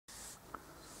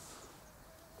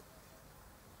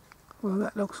Well,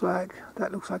 that looks like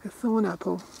a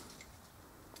thornapple.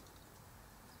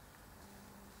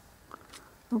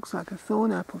 Looks like a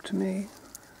thornapple to me.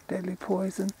 Deadly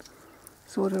poison,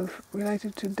 sort of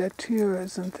related to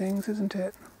daturas and things, isn't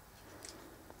it?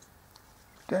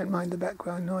 Don't mind the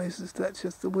background noises. That's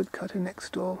just the woodcutter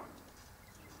next door.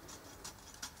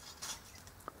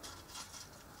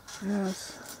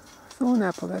 Yes,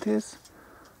 Thornapple, that is.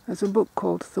 There's a book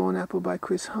called Thornapple by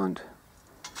Chris Hunt.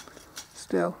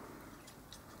 Still,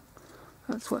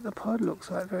 that's what the pod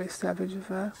looks like, very savage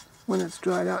affair, when it's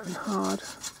dried out and hard.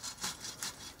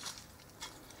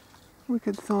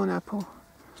 Wicked Thornapple.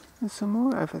 There's some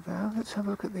more over there. Let's have a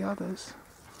look at the others.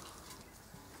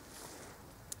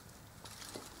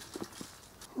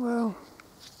 Well,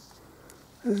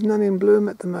 there's none in bloom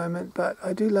at the moment, but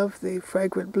I do love the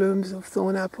fragrant blooms of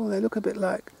Thornapple. They look a bit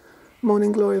like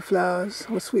morning glory flowers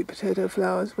or sweet potato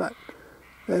flowers, but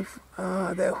they're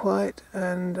white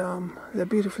and they're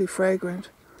beautifully fragrant.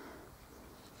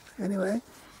 Anyway,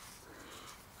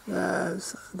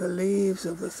 there's the leaves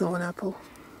of the Thornapple.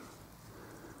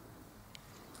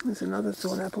 There's another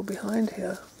Thornapple behind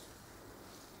here.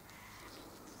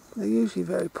 They're usually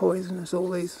very poisonous, all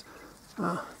these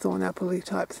thornapple-y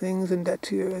type things and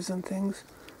daturas and things.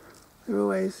 They're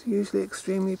always usually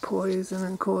extremely poison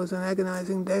and cause an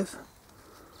agonizing death.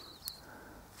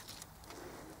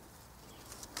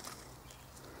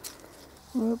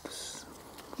 Whoops,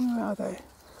 where are they?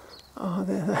 Oh,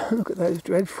 there. Look at those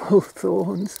dreadful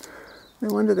thorns. No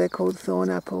wonder they're called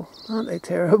Thornapple. Aren't they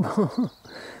terrible?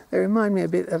 They remind me a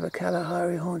bit of a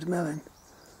Kalahari horned melon.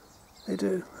 They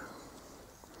do.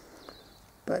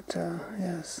 But,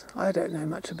 yes, I don't know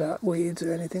much about weeds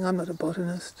or anything. I'm not a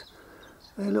botanist.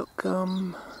 They look,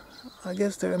 I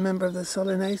guess they're a member of the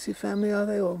Solanaceae family, are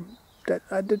they? Or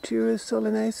Datura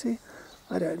Solanaceae?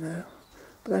 I don't know.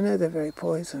 But I know they're very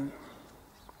poison.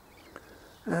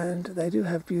 And they do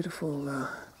have beautiful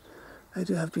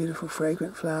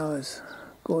fragrant flowers.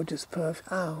 Gorgeous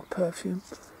perfume.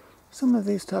 Some of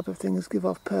these type of things give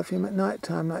off perfume at night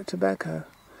time, like tobacco.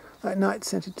 Like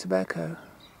night-scented tobacco.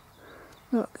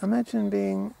 Look, imagine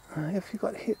being, if you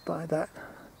got hit by that.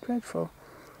 Dreadful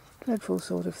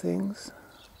sort of things.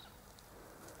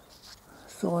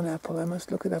 Thornapple, I must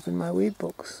look it up in my weed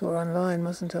books, or online,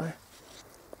 mustn't I?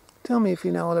 Tell me if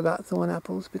you know all about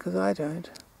thornapples, because I don't.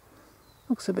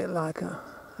 Looks a bit like a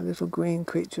little green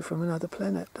creature from another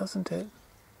planet, doesn't it?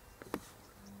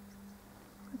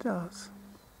 It does.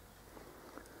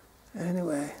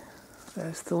 Anyway,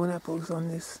 there's thornapples on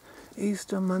this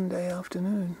Easter Monday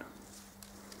afternoon.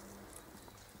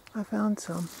 I found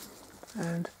some,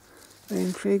 and they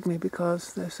intrigue me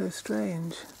because they're so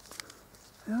strange.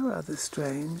 They're rather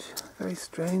strange, very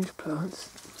strange plants.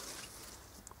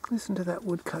 Listen to that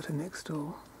woodcutter next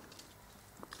door.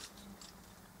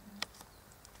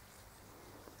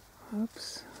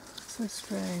 Oops, so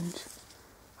strange.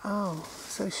 Oh,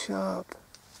 so sharp.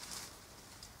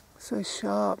 So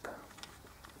sharp.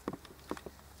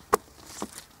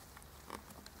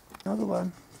 Another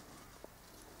one.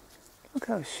 Look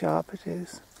how sharp it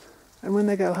is. And when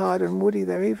they go hard and woody,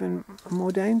 they're even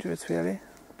more dangerous, really,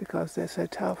 because they're so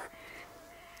tough.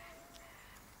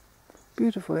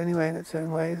 Beautiful anyway in its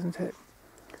own way, isn't it?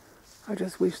 I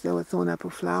just wish there were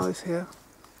thornapple flowers here.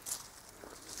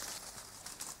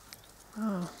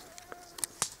 Oh.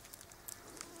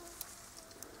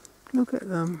 Look at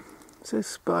them. So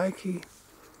spiky.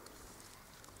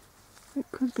 It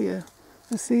could be a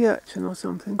sea urchin or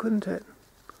something, couldn't it?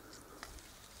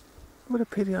 What a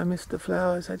pity I missed the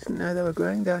flowers. I didn't know they were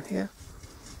growing down here.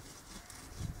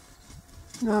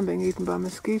 Now I'm being eaten by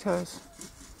mosquitoes.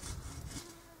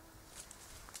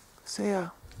 See ya.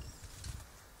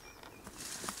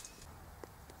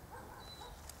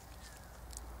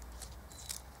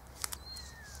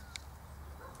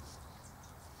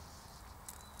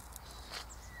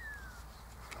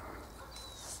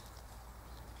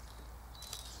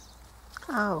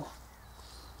 Ow.